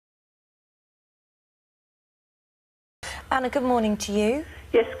Anna, good morning to you.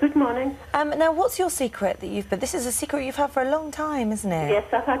 Yes, good morning. Now, what's your secret that you've... But this is a secret you've had for a long time, isn't it? Yes,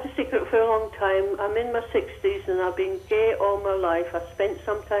 I've had a secret for a long time. I'm in my 60s and I've been gay all my life. I spent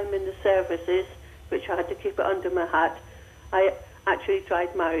some time in the services, which I had to keep it under my hat. I actually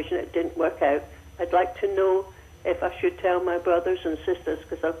tried marriage and it didn't work out. I'd like to know if I should tell my brothers and sisters,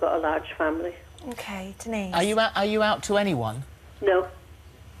 because I've got a large family. OK, Denise. Are you out to anyone? No.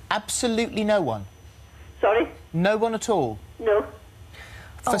 Absolutely no one? Sorry? No one at all? No.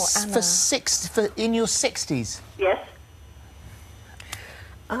 Anna. In your 60s? Yes.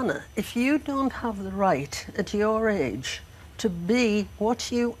 Anna, if you don't have the right at your age to be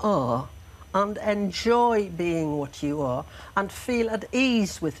what you are and enjoy being what you are and feel at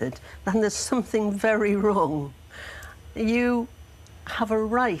ease with it, then there's something very wrong. You have a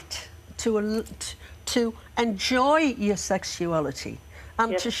right to enjoy your sexuality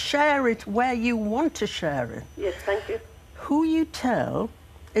and Yes. to share it where you want to share it. Yes, thank you. Who you tell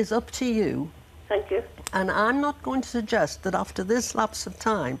is up to you. Thank you. And I'm not going to suggest that after this lapse of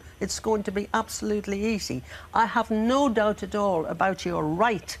time it's going to be absolutely easy. I have no doubt at all about your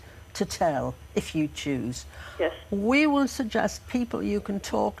right to tell if you choose. Yes. We will suggest people you can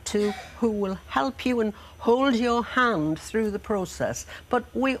talk to who will help you and hold your hand through the process. But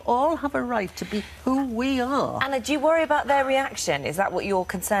we all have a right to be who we are. Anna, do you worry about their reaction? Is that what you're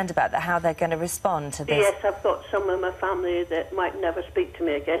concerned about, that how they're going to respond to this? Yes, I've got some of my family that might never speak to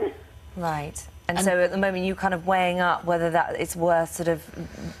me again. Right. And so at the moment you're kind of weighing up whether that it's worth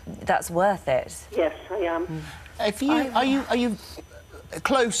that's worth it. Yes, I am. Are you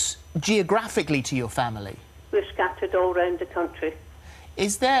close geographically to your family? We're scattered all around the country.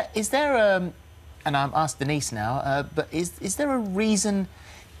 Is there and I'm asked Denise now, but is there a reason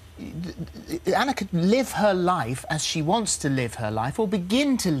Anna could live her life as she wants to live her life, or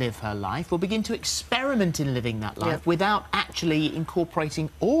begin to live her life, or begin to experiment in living that life without actually incorporating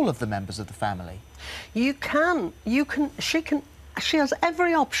all of the members of the family? She has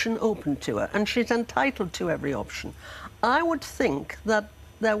every option open to her, and she's entitled to every option. I would think that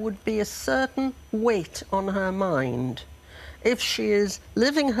there would be a certain weight on her mind if she is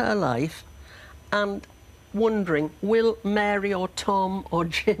living her life and wondering, will Mary or Tom or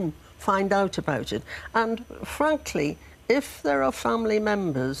Jim find out about it? And frankly, if there are family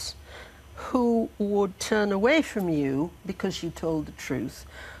members who would turn away from you because you told the truth,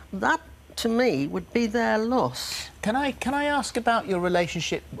 that to me would be their loss. Can I ask about your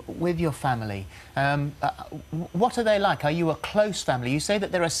relationship with your family? What are they like? Are you a close family? You say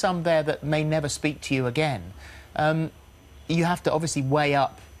that there are some there that may never speak to you again. You have to obviously weigh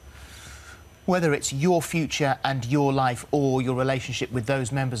up whether it's your future and your life or your relationship with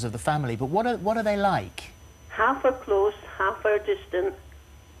those members of the family. But what are they like? Half are close, half are distant.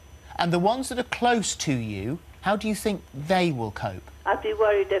 And the ones that are close to you, how do you think they will cope? I'd be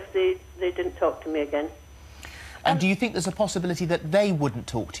worried if they didn't talk to me again. And do you think there's a possibility that they wouldn't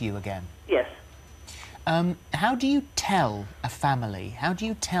talk to you again? Yes. How do you tell a family? How do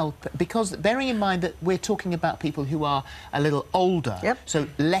you tell... Because bearing in mind that we're talking about people who are a little older, so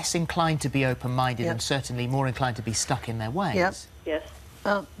less inclined to be open-minded and certainly more inclined to be stuck in their ways. Yes.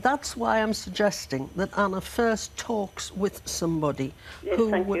 That's why I'm suggesting that Anna first talks with somebody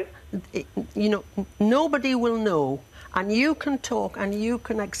who you know, nobody will know, and you can talk and you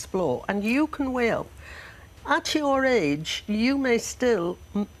can explore and you can weigh up. At your age, you may still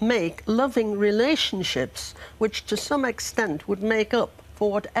make loving relationships which to some extent would make up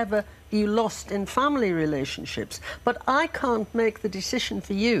for whatever you lost in family relationships. But I can't make the decision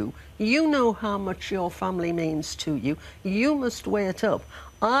for you. You know how much your family means to you. You must weigh it up.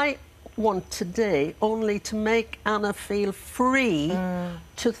 I want today only to make Anna feel free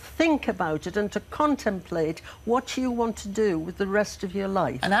to think about it and to contemplate what you want to do with the rest of your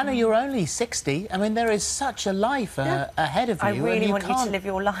life. And Anna, you're only 60. I mean, there is such a life ahead of you. I really want you to live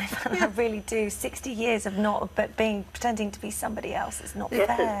your life, and I really do. 60 years of pretending to be somebody else is not fair.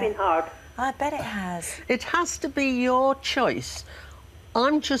 Yes, it's been hard. I bet it has. It has to be your choice.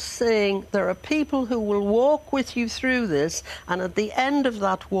 I'm just saying there are people who will walk with you through this, and at the end of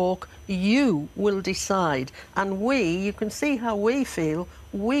that walk, you will decide. And you can see how we feel.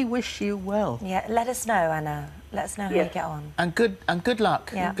 We wish you well. Yeah, let us know, Anna. Let us know how you get on. And good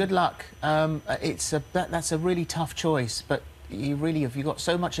luck. Yeah. Good luck. That's a really tough choice, but you've got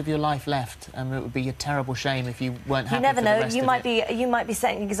so much of your life left, and it would be a terrible shame if you weren't happy. You never for the know. rest You of it. you might be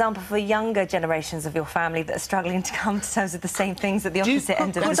setting an example for younger generations of your family that are struggling to come to terms with the same things at the opposite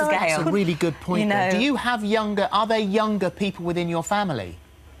end of the scale. That's a really good point. You know. Do you have are there younger people within your family?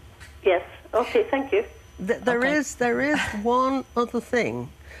 Yes. Okay, thank you. There is one other thing.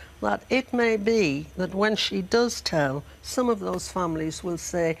 that it may be that when she does tell, some of those families will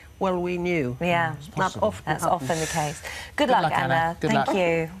say, well, we knew. Yeah. That often That's happens. often the case. Good luck, Anna. Good Thank luck.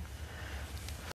 you.